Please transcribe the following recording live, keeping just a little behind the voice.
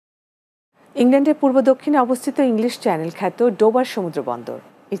ইংল্যান্ডের পূর্ব দক্ষিণে অবস্থিত ইংলিশ চ্যানেল খ্যাত ডোবার সমুদ্র বন্দর।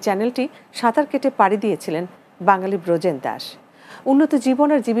 এই চ্যানেলটি সাঁতার কেটে পাড়ি দিয়েছিলেন বাঙালি ব্রজেন দাস। উন্নত জীবন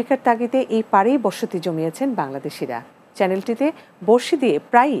আর জীবিকার তাগিদে এই পাড়েই বসতি জমিয়েছেন বাংলাদেশিরা। চ্যানেলটিতে বড়শি দিয়ে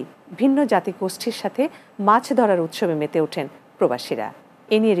প্রায়ই ভিন্ন জাতি গোষ্ঠীর সাথে মাছ ধরার উৎসবে মেতে ওঠেন প্রবাসীরা।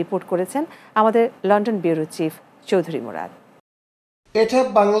 এ নিয়ে রিপোর্ট করেছেন আমাদের London bureau chief Chowdhury Murad. এটা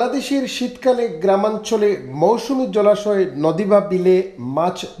বাংলাদেশের শীতকালে গ্রামাঞ্চলে মৌসুমী জলাশয়, নদী বা বিলে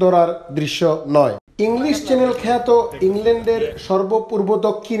মাছ ধরার দৃশ্য নয়। ইংলিশ চ্যানেল খ্যাত ইংল্যান্ডের সর্বপূর্ব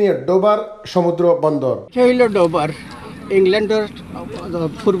দক্ষিণে ডোবার সমুদ্র বন্দর। হইল ডোবার ইংল্যান্ডের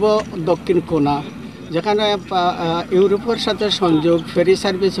পূর্ব দক্ষিণ কোনা, যেখানে ইউরোপের সাথে সংযোগ, ফেরি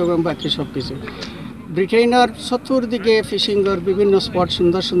সার্ভিস এবং বাকি সব কিছু। ব্রিটেনের চতুর্দিকে ফিশিংয়ের বিভিন্ন স্পট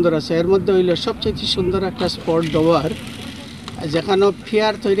সুন্দর সুন্দর আছে। এর মধ্যে হইল সবচেয়ে সুন্দর একটা স্পট ডোবার, যেখানে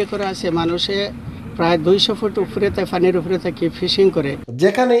পিয়ার তৈরি করা আছে। মানুষে প্রায় 200 ফুট উপরে পানির উপরে থেকে ফিশিং করে,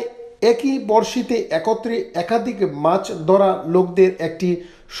 যেখানে একই বর্ষিতে একত্রে একাধিক মাছ ধরা লোকদের একটি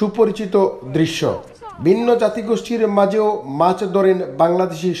সুপরিচিত দৃশ্য। ভিন্ন জাতিগোষ্ঠীর মাঝেও মাছ ধরেন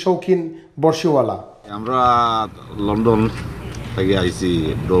বাংলাদেশি শৌখিন বর্ষিওয়ালা। আমরা লন্ডন থেকে আইছি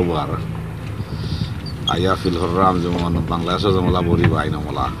ডোবার, আইয়া ফিল করলাম যেমন বাংলাদেশও জমলা বড়ি বাই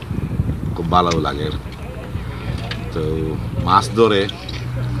নমলা খুব ভালো লাগে। তো মাছ ধরে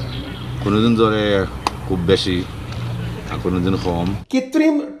কোনোদিন ধরে খুব বেশি আর কোনোদিন কম।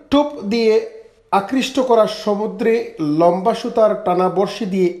 কৃত্রিম টোপ দিয়ে আকৃষ্ট করা সমুদ্রে লম্বা সুতার টানা বর্ষি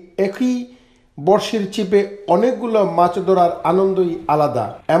দিয়ে একই বর্ষির চিপে অনেকগুলো মাছ ধরার আনন্দই আলাদা,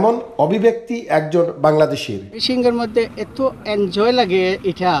 এমন অভিব্যক্তি একজন বাংলাদেশির। ফিশিংয়ের মধ্যে এত এনজয় লাগে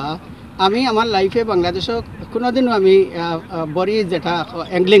এটা আমি আমার লাইফে বাংলাদেশও কোনোদিনও আমি বড়ি, যেটা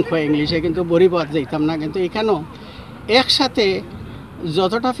অ্যাংলিং হয় ইংলিশে, কিন্তু বড়ি পাওয়া যেতাম না। কিন্তু এখানেও একসাথে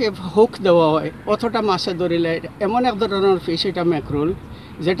যতটা হুক দেওয়া হয় অতটা মাছে ধরিলে এমন এক ধরনের ফিশ, এটা ম্যাকরুল,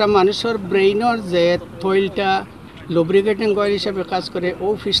 যেটা মানুষের ব্রেইনের যে তৈলটা লুব্রিকেটিং অয়েল হিসেবে কাজ করে, ও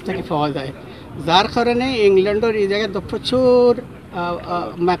ফিশ থেকে পাওয়া যায়। যার কারণে ইংল্যান্ডের এই জায়গায় প্রচুর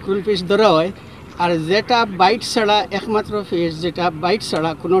ম্যাকরুল ফিশ ধরা হয়। আর যেটা বাইট ছাড়া, একমাত্র ফিশ যেটা বাইট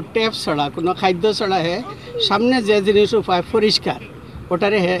ছাড়া, কোনো ট্যাপ ছাড়া, কোনো খাদ্য ছাড়া, সামনে যে জিনিস উপায় পরিষ্কার,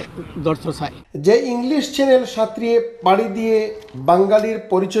 ওটারে ধরতে চায়। যে ইংলিশ চ্যানেল সাঁতরিয়ে পাড়ি দিয়ে বাঙালির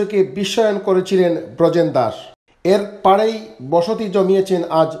পরিচয়কে বিশ্বায়ন করেছিলেন ব্রজেন দাস, এর পাড়েই বসতি জমিয়েছেন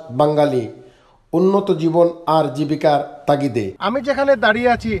আজ বাঙালি উন্নত জীবন আর জীবিকার তাগিদে। আমি যেখানে দাঁড়িয়ে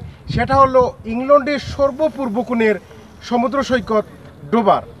আছি সেটা হলো ইংল্যান্ডের সর্বপূর্ব কোণের সমুদ্র সৈকত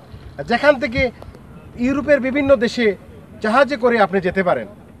ডোবার, যেখান থেকে ইউরোপের বিভিন্ন দেশে জাহাজে করে আপনি যেতে পারেন।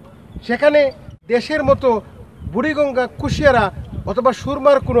 সেখানে দেশের মতো বুড়িগঙ্গা, কুশিয়ারা অথবা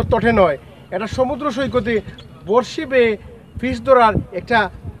সুরমার কোনো তটে নয়, এটা সমুদ্র সৈকতে বড়শি বেয়ে ফিশ ধরার একটা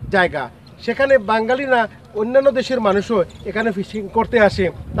জায়গা। সেখানে বাঙালিরা, অন্যান্য দেশের মানুষও এখানে ফিশিং করতে আসে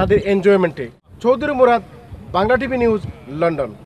তাদের এনজয়মেন্টে। Chowdhury Murad, Bangla TV news, London.